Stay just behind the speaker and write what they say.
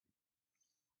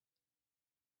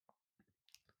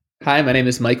Hi, my name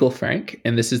is Michael Frank,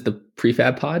 and this is the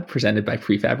Prefab Pod presented by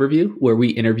Prefab Review, where we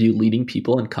interview leading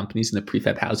people and companies in the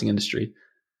prefab housing industry.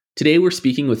 Today, we're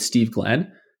speaking with Steve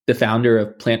Glenn, the founder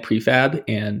of Plant Prefab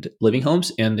and Living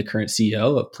Homes and the current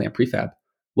CEO of Plant Prefab.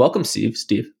 Welcome, Steve.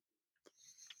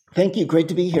 Thank you. Great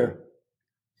to be here.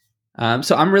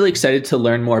 So I'm really excited to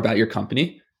learn more about your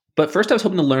company. But first, I was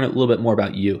hoping to learn a little bit more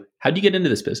about you. How did you get into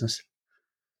this business?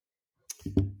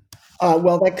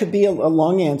 Well, that could be a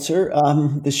long answer.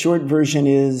 The short version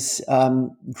is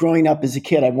growing up as a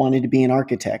kid, I wanted to be an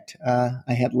architect.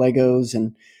 I had Legos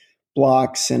and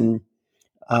blocks and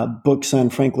books on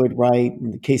Frank Lloyd Wright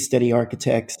and the case study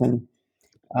architects. And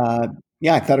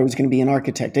I thought I was going to be an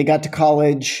architect. I got to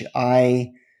college.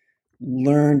 I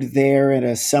learned there at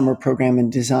a summer program in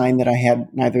design that I had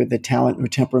neither the talent nor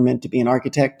temperament to be an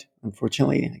architect.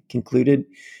 Unfortunately, I concluded.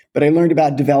 But I learned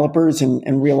about developers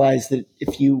and realized that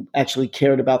if you actually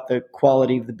cared about the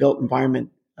quality of the built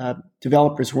environment,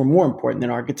 developers were more important than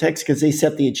architects because they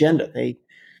set the agenda.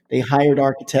 They hired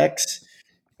architects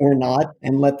or not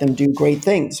and let them do great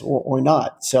things or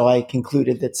not. So I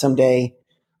concluded that someday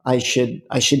I should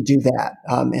do that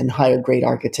and hire great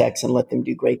architects and let them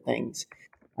do great things.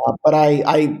 But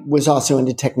I was also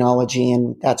into technology,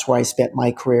 and that's where I spent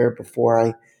my career before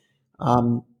I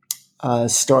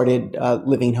started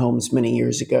Living Homes many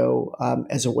years ago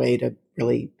as a way to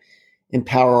really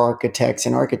empower architects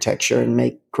and architecture and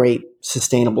make great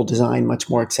sustainable design much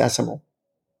more accessible.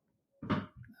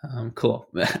 Cool.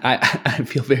 I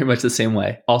feel very much the same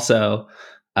way. Also,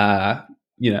 among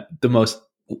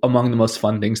the most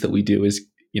fun things that we do is,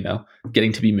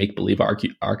 getting to be make-believe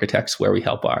architects where we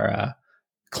help our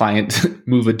client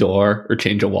move a door or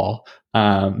change a wall.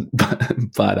 But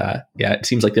it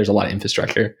seems like there's a lot of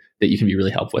infrastructure that you can be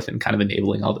really helpful with in kind of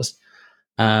enabling all this.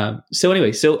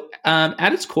 So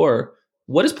at its core,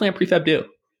 what does Plant Prefab do?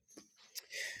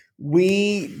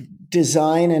 We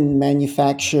design and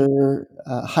manufacture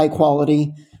high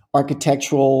quality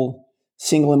architectural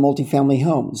single and multifamily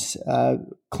homes.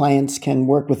 Clients can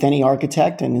work with any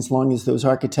architect, and as long as those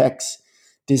architects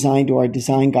design to our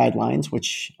design guidelines,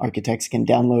 which architects can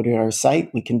download at our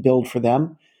site, we can build for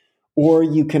them. Or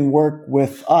you can work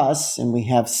with us, and we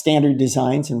have standard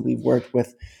designs, and we've worked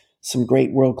with some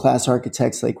great world-class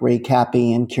architects like Ray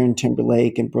Cappy and Kieran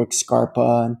Timberlake and Brooke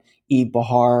Scarpa and Eve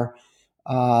Bahar.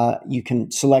 You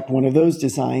can select one of those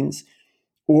designs,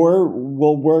 or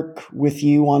we'll work with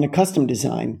you on a custom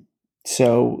design.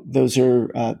 So those are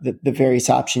the various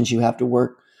options you have to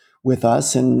work with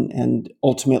us, and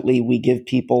ultimately we give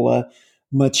people a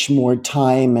much more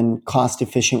time and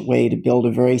cost-efficient way to build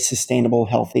a very sustainable,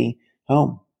 healthy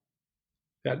home.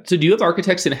 So do you have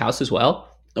architects in-house as well?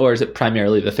 Or is it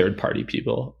primarily the third-party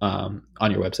people on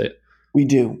your website? We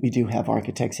do have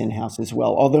architects in-house as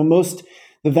well. Although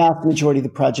the vast majority of the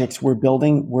projects we're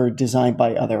building were designed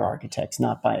by other architects,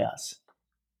 not by us.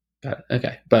 Got it.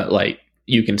 Okay. But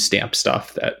you can stamp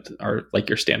stuff that are like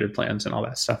your standard plans and all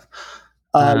that stuff.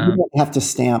 You don't have to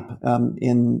stamp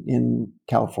in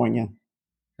California.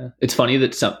 It's funny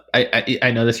that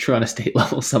I know that's true on a state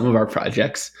level. Some of our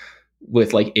projects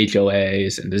with like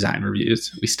HOAs and design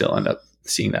reviews, we still end up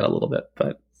seeing that a little bit,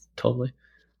 but totally.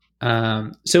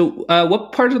 So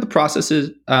what part of the process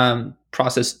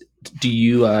do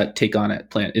you take on at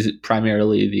Plant? Is it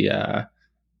primarily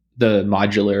the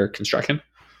modular construction?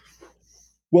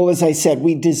 Well, as I said,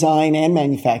 we design and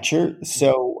manufacture.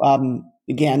 So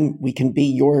again, we can be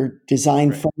your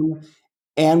design firm,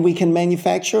 and we can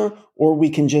manufacture, or we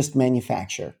can just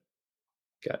manufacture.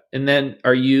 Okay. And then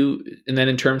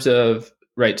in terms of,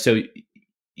 right, so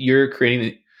you're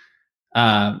creating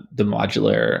the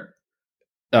modular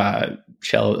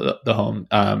shell of the home.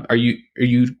 Are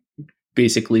you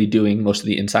basically doing most of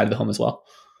the inside of the home as well?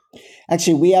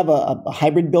 Actually, we have a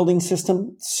hybrid building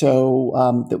system,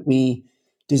 so that we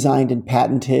designed and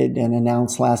patented and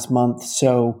announced last month.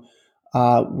 So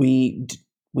we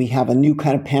have a new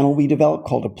kind of panel we developed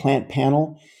called a plant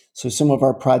panel. So some of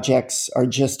our projects are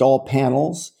just all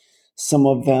panels. Some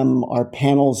of them are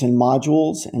panels and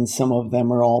modules, and some of them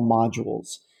are all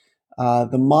modules.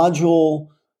 The module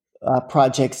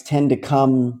projects tend to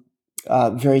come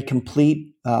very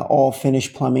complete, all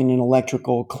finished plumbing and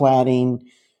electrical, cladding,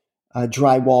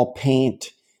 drywall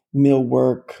paint,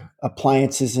 millwork,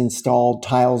 appliances installed,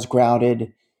 tiles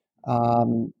grouted.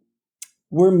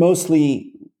 We're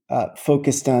mostly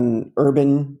focused on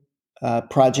urban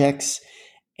projects,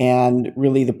 and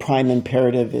really the prime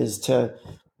imperative is to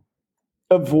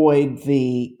avoid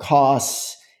the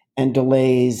costs and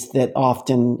delays that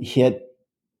often hit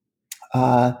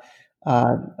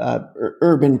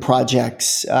urban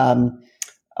projects.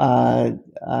 Uh,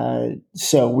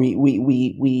 so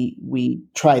we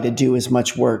try to do as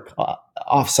much work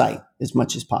offsite as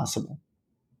much as possible.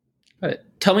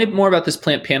 Tell me more about this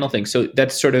plant panel thing. So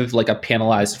that's sort of like a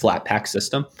panelized flat pack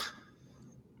system.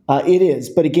 It is,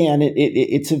 but again,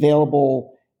 it's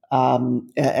available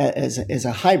as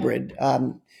a hybrid.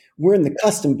 We're in the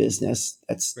custom business.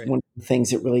 That's Right. one of the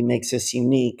things that really makes us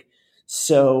unique.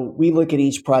 So we look at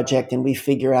each project and we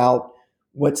figure out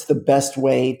what's the best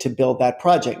way to build that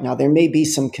project. Now, there may be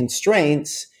some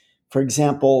constraints. For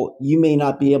example, you may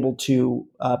not be able to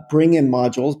bring in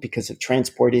modules because of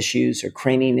transport issues or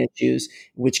craning issues,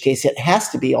 in which case it has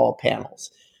to be all panels.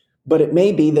 But it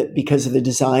may be that because of the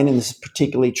design, and this is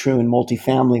particularly true in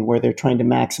multifamily, where they're trying to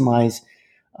maximize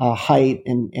height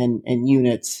and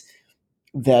units,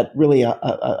 that really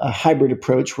a hybrid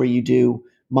approach where you do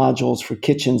modules for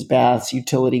kitchens, baths,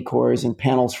 utility cores, and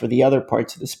panels for the other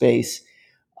parts of the space.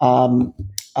 Um,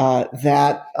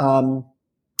 that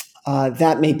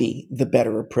that may be the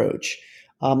better approach.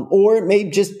 Or it may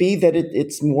just be that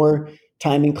it's more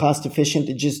time and cost efficient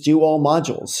to just do all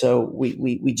modules. So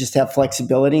we just have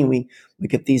flexibility and we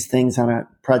look at these things on a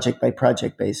project by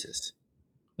project basis.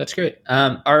 That's great.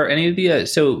 Are any of the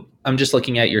so I'm just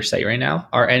looking at your site right now.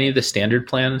 Are any of the standard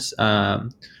plans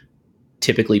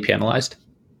typically panelized?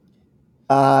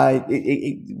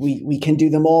 We can do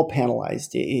them all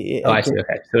panelized. Oh, I see.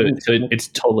 Okay, so it's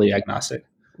totally agnostic.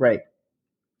 Right.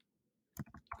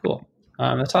 Cool.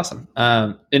 That's awesome.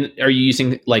 And are you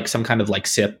using like some kind of like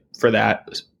SIP for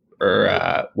that,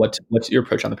 or what's your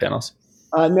approach on the panels?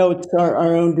 No, it's our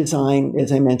own design.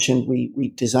 As I mentioned,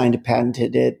 we designed and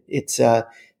patented it. It's a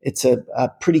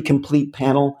pretty complete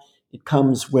panel. It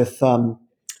comes with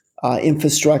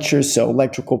infrastructure, so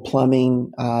electrical,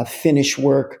 plumbing, finish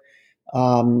work.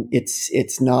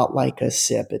 It's not like a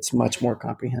SIP. It's much more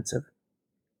comprehensive.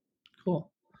 Cool.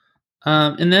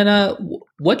 And then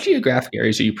what geographic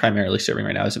areas are you primarily serving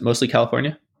right now? Is it mostly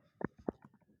California?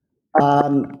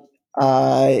 Um,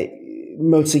 uh,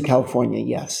 Mostly California,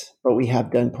 yes, but we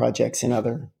have done projects in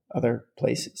other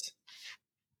places.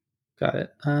 Got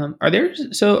it. Are there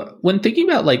so when thinking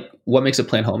about like what makes a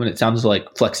plant home, and it sounds like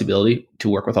flexibility to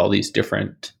work with all these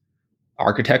different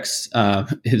architects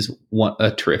is one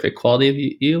a terrific quality of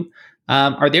you.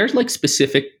 Are there like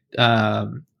specific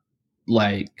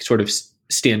like sort of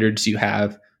standards you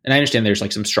have? And I understand there's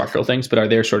like some structural things, but are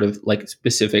there sort of like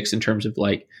specifics in terms of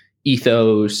like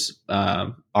ethos,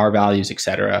 our values,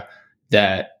 etc.,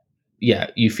 that yeah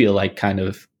you feel like kind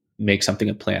of make something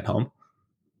a plant home?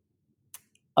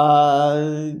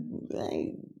 Uh,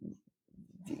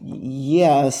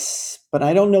 yes, but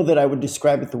I don't know that I would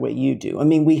describe it the way you do. I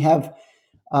mean,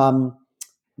 um,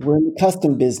 we're in the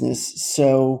custom business,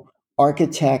 so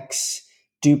architects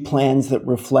do plans that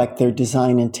reflect their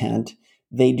design intent.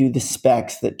 They do the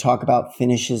specs that talk about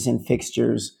finishes and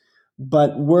fixtures,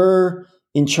 but we're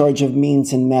in charge of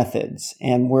means and methods,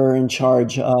 and we're in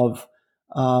charge of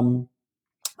um,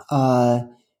 uh,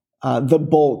 the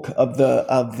bulk of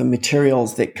the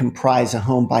materials that comprise a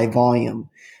home by volume.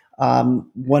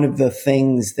 One of the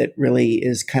things that really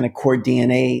is kind of core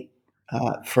DNA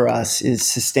for us is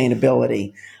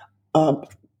sustainability. Um,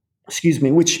 Excuse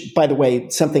me. Which, by the way,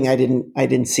 something I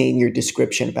didn't see in your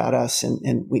description about us,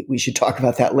 and we should talk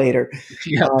about that later.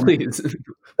 Yeah, Um, please.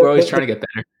 We're the, always trying the, to get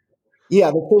better. yeah,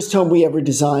 the first home we ever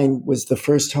designed was the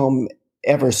first home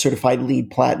ever certified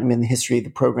LEED Platinum in the history of the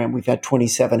program. We've had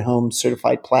 27 homes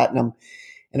certified platinum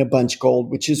and a bunch gold,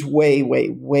 which is way, way,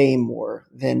 way more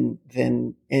than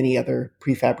any other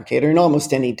prefabricator and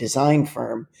almost any design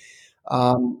firm.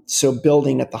 So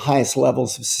building at the highest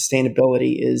levels of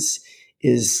sustainability is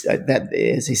that,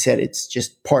 as I said, it's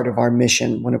just part of our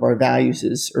mission. One of our values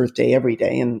is Earth Day every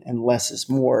day, and less is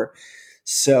more.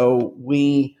 So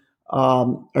we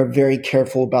are very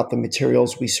careful about the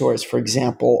materials we source. For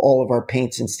example, all of our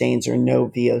paints and stains are no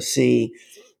VOC.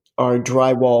 Our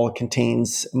drywall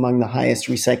contains among the highest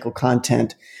recycled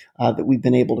content that we've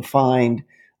been able to find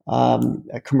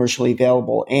commercially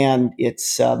available, and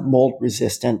it's mold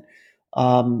resistant.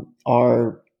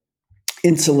 Our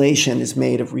insulation is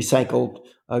made of recycled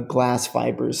glass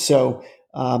fibers. So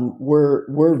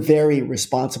we're very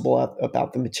responsible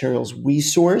about the materials we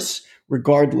source,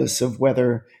 regardless of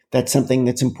whether that's something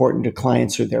that's important to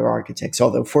clients or their architects.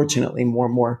 Although fortunately, more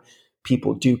and more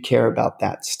people do care about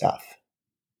that stuff.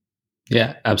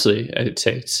 Yeah, absolutely. I'd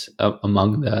say it's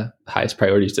among the highest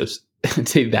priorities. Of I'd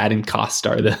say that and cost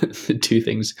are the two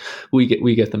things we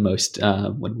get the most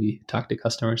when we talk to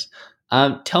customers.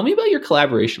 Tell me about your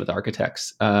collaboration with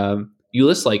architects. You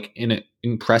list like an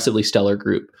impressively stellar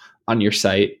group on your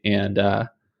site, and I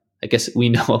guess we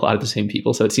know a lot of the same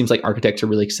people, so it seems like architects are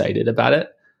really excited about it.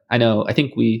 I know, I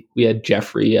think we had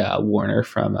Jeffrey Warner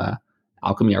from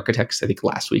Alchemy Architects, I think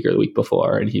last week or the week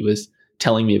before, and he was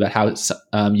telling me about how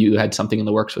you had something in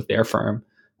the works with their firm.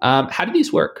 How do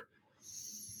these work?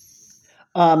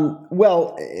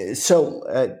 Well, so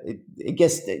I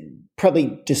guess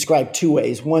probably describe two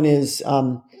ways. One is,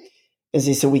 as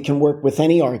I said, we can work with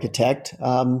any architect.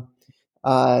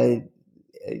 Uh,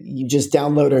 you just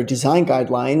download our design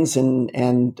guidelines,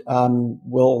 and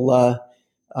we'll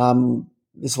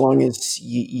as long as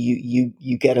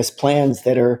you get us plans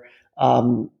that are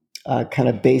kind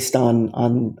of based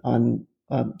on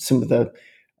some of the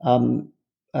um,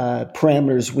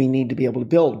 parameters we need to be able to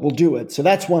build, we'll do it. So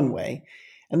that's one way.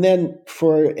 And then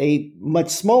for a much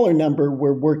smaller number,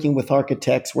 we're working with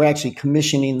architects. We're actually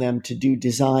commissioning them to do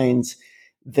designs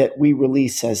that we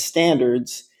release as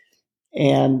standards,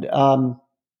 and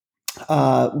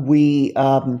we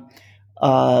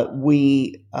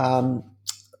we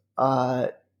uh,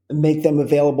 make them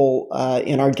available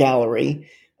in our gallery.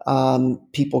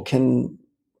 People can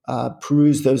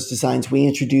peruse those designs. We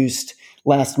introduced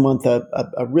last month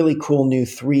a really cool new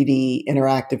 3D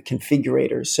interactive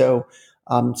configurator. So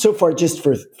far, just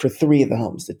for three of the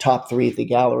homes, the top three of the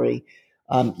gallery,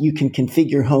 you can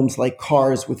configure homes like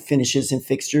cars with finishes and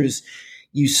fixtures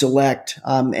you select,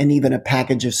 and even a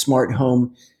package of smart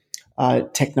home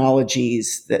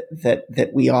technologies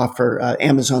that we offer.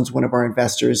 Amazon's one of our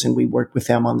investors, and we work with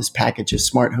them on this package of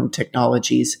smart home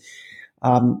technologies.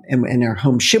 And our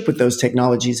homes ship with those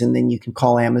technologies, and then you can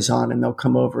call Amazon, and they'll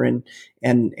come over and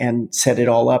set it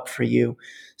all up for you.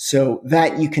 So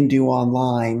that you can do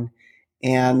online,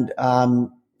 and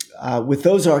with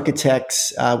those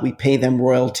architects, we pay them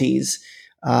royalties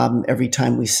every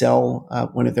time we sell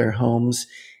one of their homes.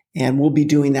 And we'll be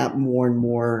doing that more and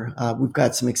more. We've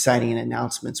got some exciting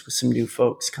announcements with some new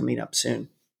folks coming up soon.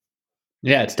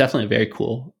 Yeah, it's definitely a very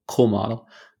cool model.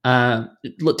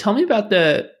 Tell me about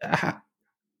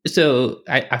so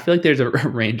I feel like there's a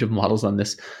range of models on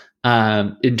this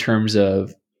in terms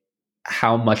of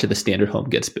how much of the standard home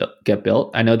get built.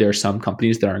 I know there are some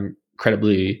companies that are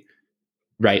incredibly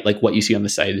right, like what you see on the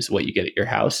site is what you get at your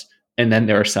house, and then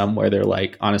there are some where they're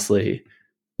like, honestly,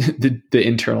 the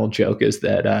internal joke is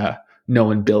that no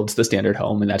one builds the standard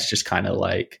home, and that's just kind of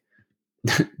like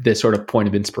the sort of point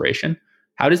of inspiration.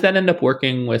 How does that end up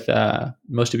working with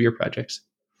most of your projects?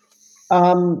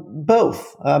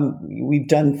 Both. We've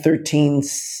done 13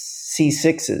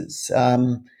 C6s,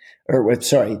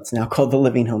 sorry, it's now called the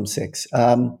Living Home 6.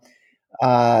 But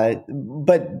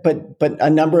a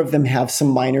number of them have some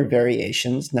minor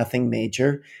variations, nothing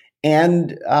major.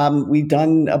 And we've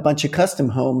done a bunch of custom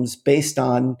homes based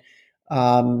on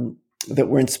that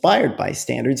were inspired by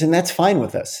standards, and that's fine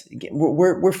with us.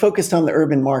 We're focused on the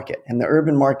urban market, and the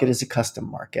urban market is a custom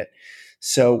market.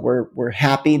 So we're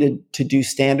happy to do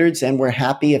standards, and we're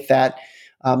happy if that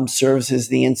serves as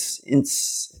the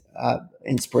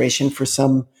inspiration for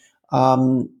some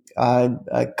a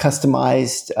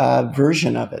customized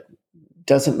version of it.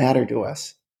 Doesn't matter to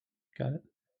us. Got it.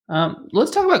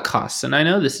 Let's talk about costs. And I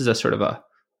know this is a sort of a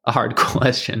hard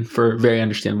question for very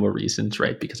understandable reasons,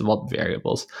 right? Because of all the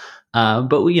variables.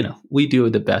 But we do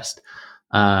the best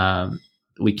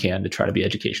we can to try to be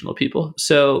educational people.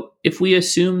 So if we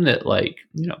assume that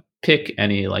pick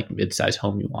any like mid-size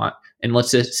home you want, and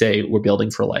let's just say we're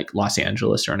building for like Los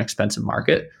Angeles or an expensive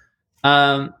market,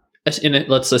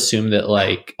 let's assume that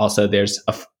also there's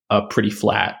a pretty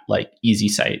flat, easy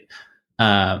site,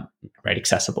 right?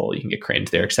 Accessible. You can get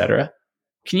cranes there, etc.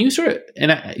 Can you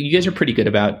you guys are pretty good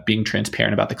about being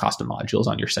transparent about the cost of modules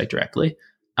on your site directly.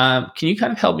 Can you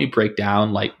kind of help me break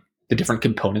down the different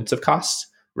components of costs,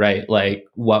 right? Like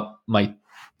what might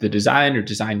the design or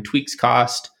design tweaks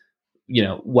cost?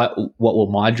 What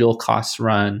will module costs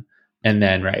run? And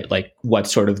then, right,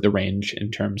 what's sort of the range in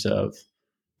terms of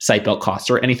site built costs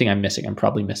or anything I'm missing? I'm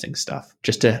probably missing stuff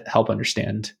just to help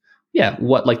understand,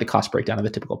 what the cost breakdown of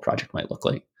the typical project might look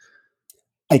like.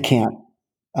 I can't.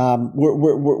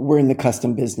 We're in the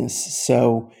custom business,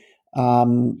 so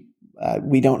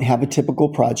we don't have a typical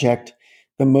project.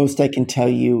 The most I can tell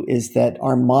you is that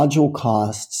our module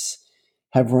costs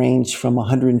have ranged from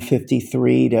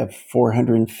 153 to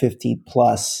 450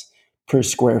 plus per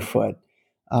square foot.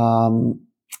 The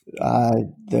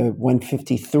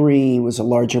 153 was a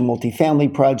larger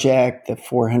multifamily project. The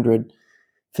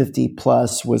 450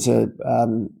 plus was a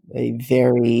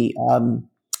very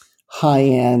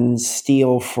high-end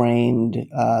steel framed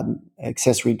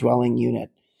accessory dwelling unit.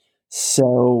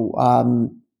 So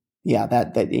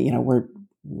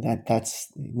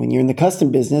that's when you're in the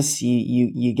custom business,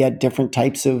 you get different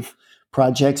types of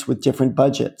projects with different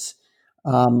budgets.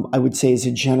 I would say as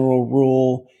a general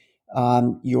rule,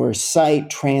 your site,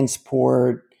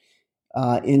 transport,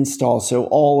 install. So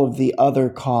all of the other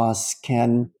costs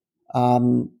can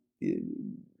um,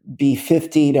 be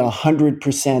 50 to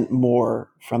 100% more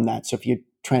from that. So if you're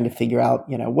trying to figure out,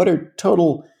 what are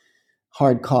total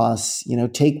hard costs,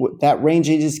 take what that range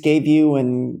I just gave you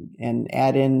and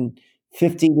add in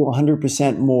 50 to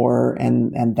 100% more.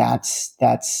 And that's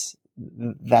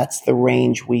the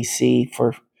range we see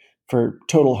for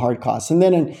total hard costs. And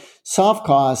then in soft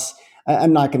costs,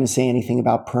 I'm not going to say anything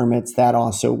about permits. That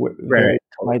also Right, varies right,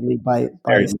 totally. widely by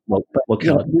Very but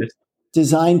locality based.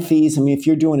 design fees. I mean, if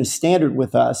you're doing a standard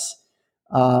with us,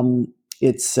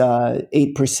 it's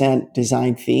 8%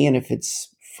 design fee, and if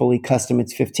it's fully custom,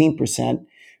 it's 15%.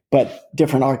 But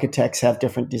different architects have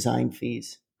different design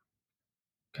fees.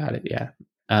 Got it. Yeah.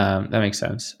 That makes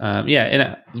sense.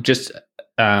 Yeah. And just,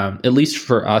 at least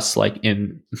for us, like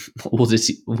in, we'll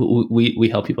just, we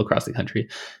help people across the country.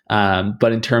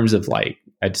 But in terms of like,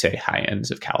 I'd say high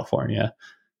ends of California,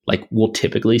 like we'll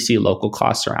typically see local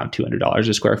costs around $200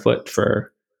 a square foot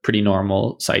for pretty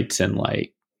normal sites in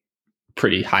like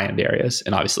pretty high end areas.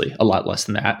 And obviously a lot less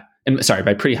than that. And sorry,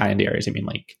 by pretty high end areas, I mean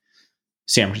like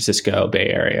San Francisco, Bay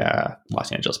Area,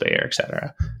 Los Angeles, Bay Area, et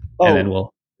cetera. And then Oh,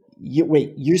 we'll,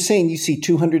 wait, you're saying you see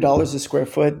 $200 a square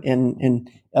foot in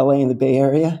LA and the Bay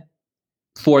Area?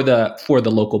 for the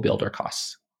local builder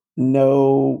costs.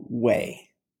 No way.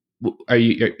 Are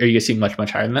you seeing much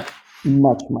higher than that?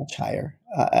 Much, much higher.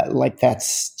 Like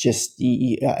that's just.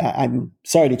 I'm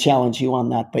sorry to challenge you on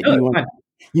that, but No, it's fine.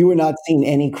 you were not seeing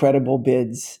any credible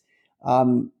bids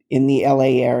in the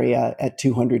LA area at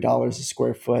 $200 a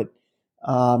square foot,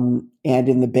 and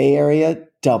in the Bay Area,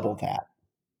 double that.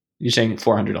 You're saying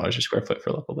 $400 a square foot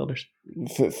for local builders.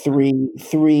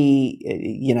 Three.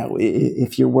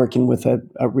 If you're working with a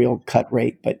real cut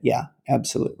rate, but yeah, That,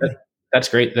 absolutely. that's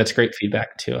great. That's great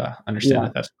feedback to understand Yeah,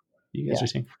 that that's what you guys yeah. are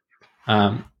seeing.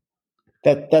 Um,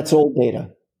 That's old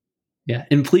data. yeah,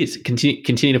 and please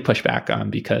continue to push back on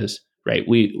because right,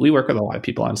 we work with a lot of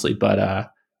people honestly,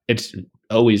 but it's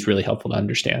always really helpful to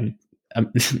understand.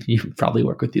 You probably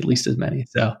work with at least as many,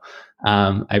 so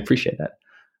I appreciate that.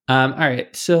 All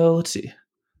right, so let's see.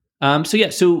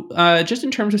 So just in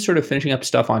terms of sort of finishing up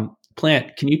stuff on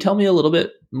plant, can you tell me a little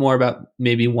bit more about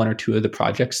maybe one or two of the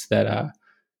projects that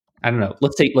I don't know.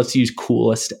 Let's use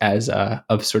coolest as a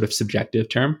sort of subjective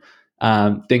term.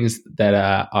 Things that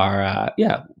are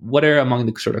yeah. What are among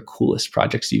the sort of coolest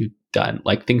projects you've done?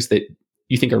 Like things that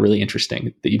you think are really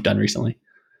interesting that you've done recently.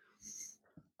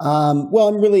 Well,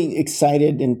 I'm really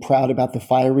excited and proud about the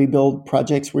fire rebuild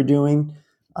projects we're doing.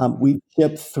 We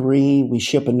shipped three. We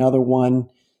ship another one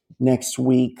next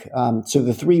week. So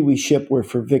the three we shipped were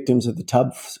for victims of the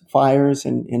tub fires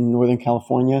in Northern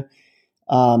California.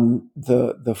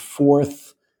 The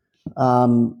fourth,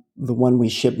 the one we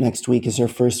ship next week, is our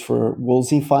first for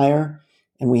Woolsey Fire,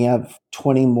 and we have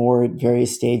 20 more at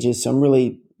various stages. So I'm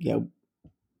really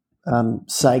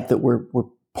psyched that we're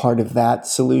part of that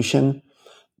solution.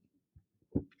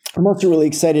 I'm also really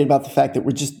excited about the fact that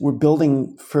we're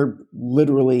building for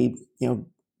literally,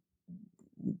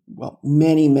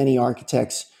 many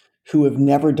architects who have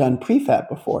never done prefab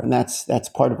before, and that's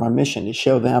part of our mission to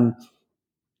show them,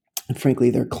 and frankly,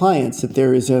 their clients, that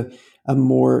there is a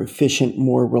more efficient,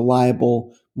 more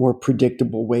reliable, more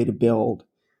predictable way to build.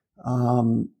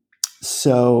 Um,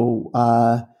 so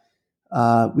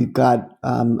we've got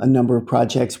a number of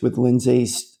projects with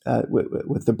Lindsay's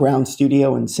with the Brown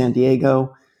Studio in San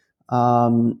Diego.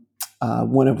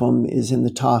 One of them is in the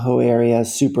Tahoe area.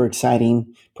 Super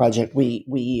exciting project.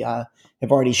 We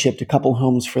have already shipped a couple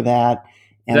homes for that,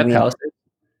 Is and that we have Palisade?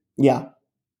 yeah,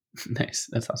 Nice.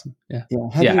 That's awesome. Yeah.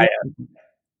 yeah. Yeah.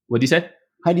 What do you say?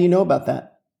 How do you know about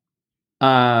that?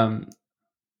 Um,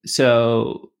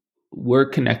 so we're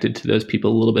connected to those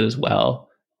people a little bit as well,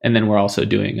 and then we're also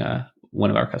doing one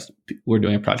of our we're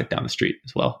doing a project down the street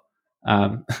as well.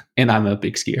 And I'm a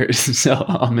big skier, so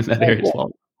I'm in that Oh, area as cool.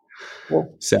 well.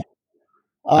 Cool. So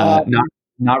Um,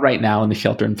 not right now in the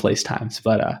shelter in place times,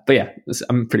 but yeah,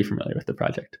 I'm pretty familiar with the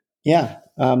project. yeah.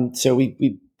 So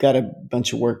we got a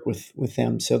bunch of work with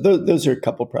them. So those are a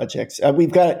couple projects.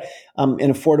 We've got an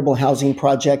affordable housing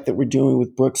project that we're doing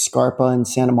with Brooks Scarpa in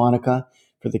Santa Monica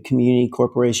for the community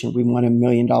corporation. We won $1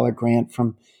 million grant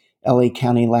from LA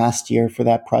County last year for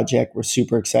that project. We're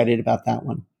super excited about that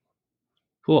one.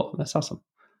 Cool, that's awesome.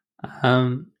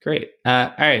 Great.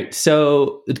 All right,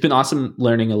 so it's been awesome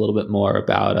learning a little bit more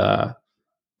about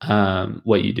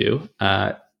what you do.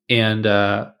 And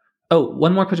oh,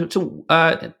 one more question. So,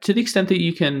 to the extent that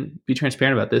you can be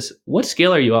transparent about this, what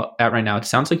scale are you at right now? It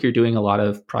sounds like you're doing a lot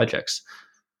of projects.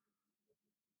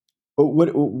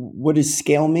 What does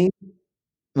scale mean?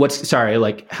 what's sorry,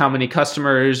 like how many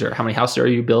customers or how many houses are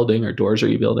you building or doors are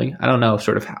you building? I don't know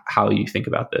sort of how you think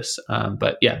about this,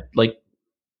 but yeah, like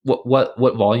what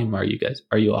volume are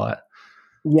you all at?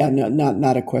 Yeah, no,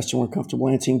 not a question we're comfortable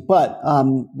answering, but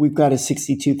we've got a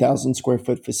 62,000 square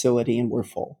foot facility and we're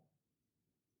full.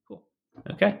 Cool.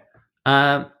 Okay.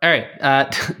 All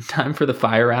right. Time for the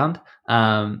fire round.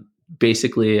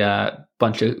 Basically, a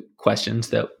bunch of questions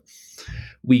that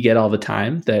we get all the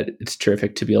time that it's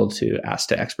terrific to be able to ask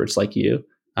to experts like you.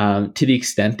 To the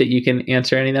extent that you can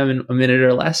answer any of them in a minute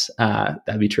or less,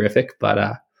 that'd be terrific. But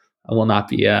I will not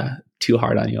be too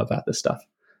hard on you about this stuff.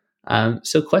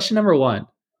 So, question number one: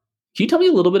 can you tell me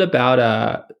a little bit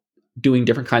about doing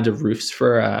different kinds of roofs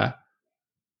for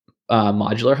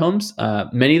modular homes?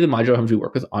 Many of the modular homes we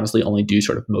work with honestly only do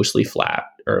sort of mostly flat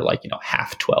or like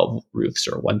half 12 roofs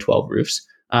or 112 roofs.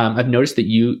 I've noticed that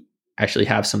you actually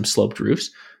have some sloped roofs.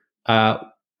 Uh,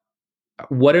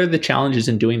 what are the challenges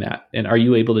in doing that? And are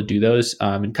you able to do those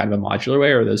in kind of a modular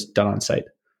way, or are those done on site?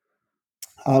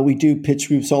 We do pitch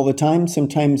roofs all the time.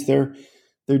 Sometimes they're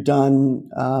done.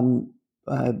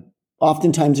 Uh,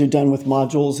 Oftentimes they're done with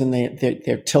modules, and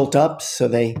they're tilt up, so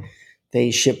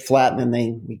they ship flat and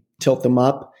then we tilt them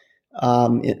up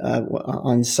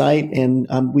on site.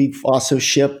 And we've also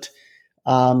shipped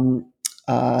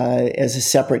as a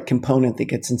separate component that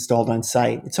gets installed on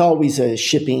site. It's always a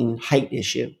shipping height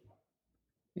issue.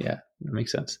 Yeah, that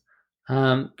makes sense.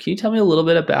 Can you tell me a little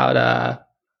bit about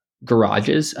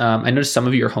garages? I noticed some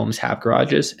of your homes have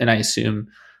garages, and I assume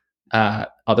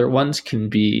other ones can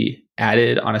be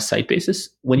added on a site basis.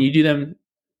 When you do them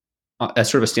as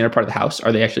sort of a standard part of the house,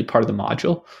 are they actually part of the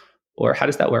module, or how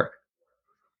does that work?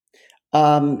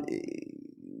 Um,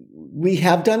 we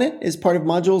have done it as part of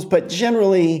modules, but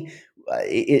generally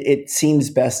it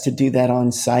seems best to do that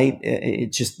on site.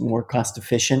 It's just more cost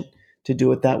efficient to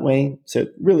do it that way. So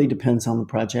it really depends on the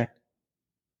project.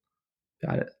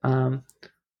 Got it. And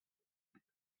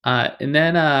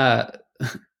then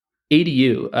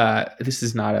ADU. This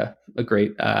is not a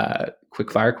great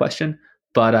quick fire question,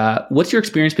 but what's your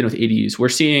experience been with ADUs? We're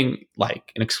seeing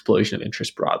like an explosion of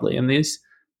interest broadly in these.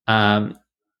 Um,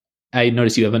 I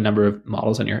notice you have a number of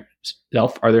models on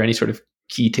yourself. Are there any sort of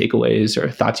key takeaways or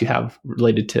thoughts you have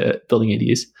related to building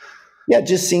ADUs? Yeah, it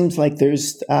just seems like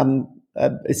there's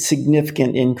a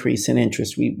significant increase in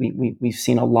interest. We've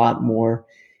seen a lot more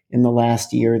in the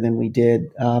last year than we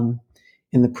did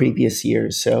in the previous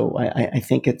years. So I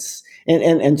think it's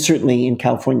and certainly in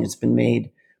California, it's been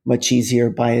made much easier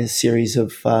by a series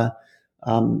of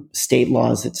state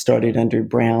laws that started under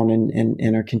Brown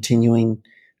and are continuing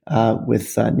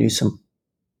with Newsom.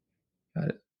 Got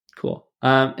it. Cool.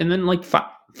 And then like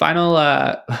final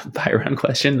buy round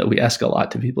question that we ask a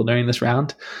lot to people during this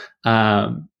round.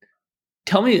 Um,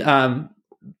 Tell me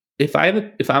if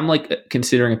I'm like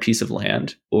considering a piece of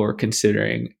land or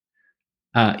considering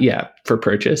for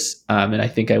purchase, and I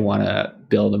think I want to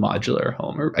build a modular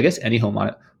home or I guess any home on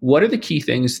it. What are the key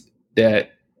things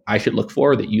that I should look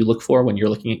for, that you look for when you're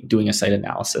looking at doing a site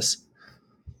analysis?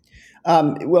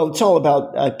 Well, it's all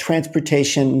about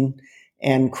transportation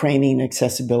and craning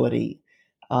accessibility.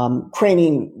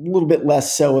 Craning a little bit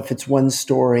less so if it's one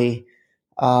story,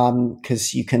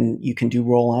 because you can do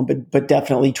roll on, but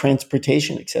definitely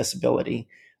transportation accessibility.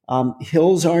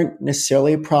 Hills aren't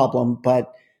necessarily a problem,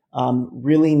 but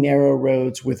really narrow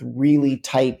roads with really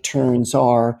tight turns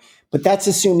are. But that's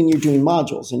assuming you're doing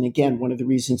modules. And again, one of the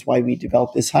reasons why we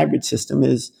developed this hybrid system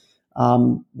is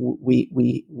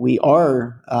we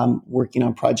are working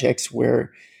on projects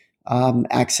where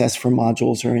access for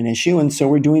modules are an issue, and so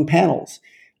we're doing panels.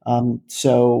 When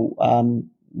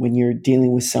you're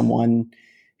dealing with someone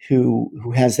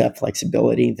who has that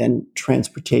flexibility, then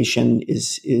transportation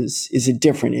is a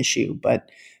different issue. But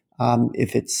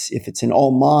if it's an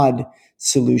all mod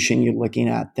solution you're looking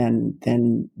at,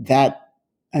 then that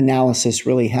analysis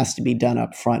really has to be done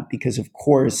up front, because of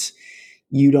course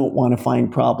you don't want to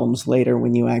find problems later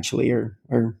when you actually are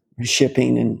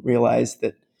shipping and realize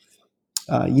that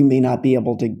you may not be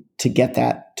able to get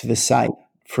that to the site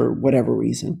for whatever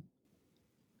reason.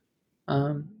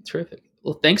 Terrific.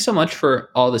 Well, thanks so much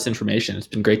for all this information. It's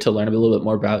been great to learn a little bit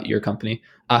more about your company.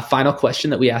 Final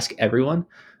question that we ask everyone: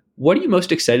 what are you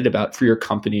most excited about for your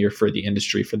company or for the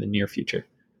industry for the near future?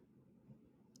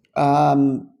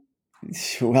 Um,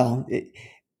 well,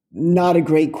 not a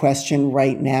great question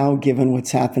right now, given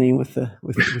what's happening with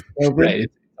COVID. Right.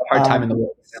 It's a hard time in the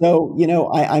world. So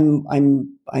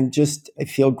I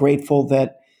feel grateful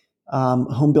that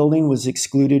home building was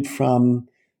excluded from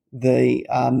the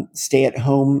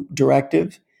stay-at-home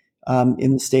directive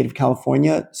in the state of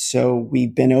California. So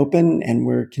we've been open and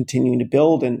we're continuing to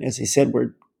build. And as I said,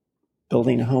 we're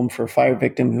building a home for a fire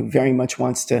victim who very much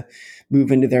wants to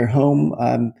move into their home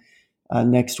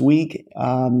next week.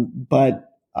 But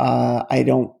I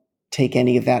don't take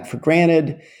any of that for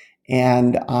granted.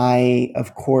 And I,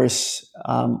 of course,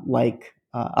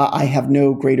 I have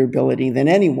no greater ability than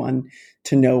anyone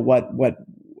to know what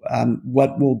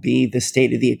will be the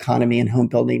state of the economy and home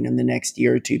building in the next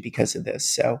year or two because of this.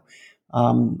 So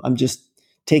I'm just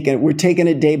we're taking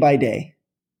it day by day.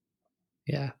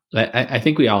 Yeah, I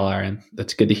think we all are, and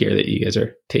that's good to hear that you guys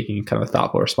are taking kind of a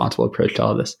thoughtful, responsible approach to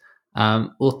all of this.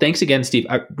 Well, thanks again, Steve.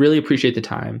 I really appreciate the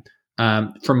time.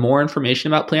 For more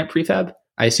information about Plant Prefab,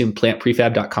 I assume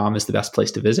plantprefab.com is the best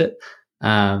place to visit.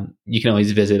 You can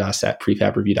always visit us at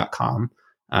prefabreview.com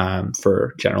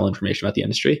for general information about the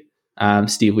industry.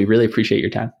 Steve, we really appreciate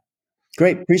your time.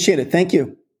 Great. Appreciate it. Thank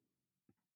you.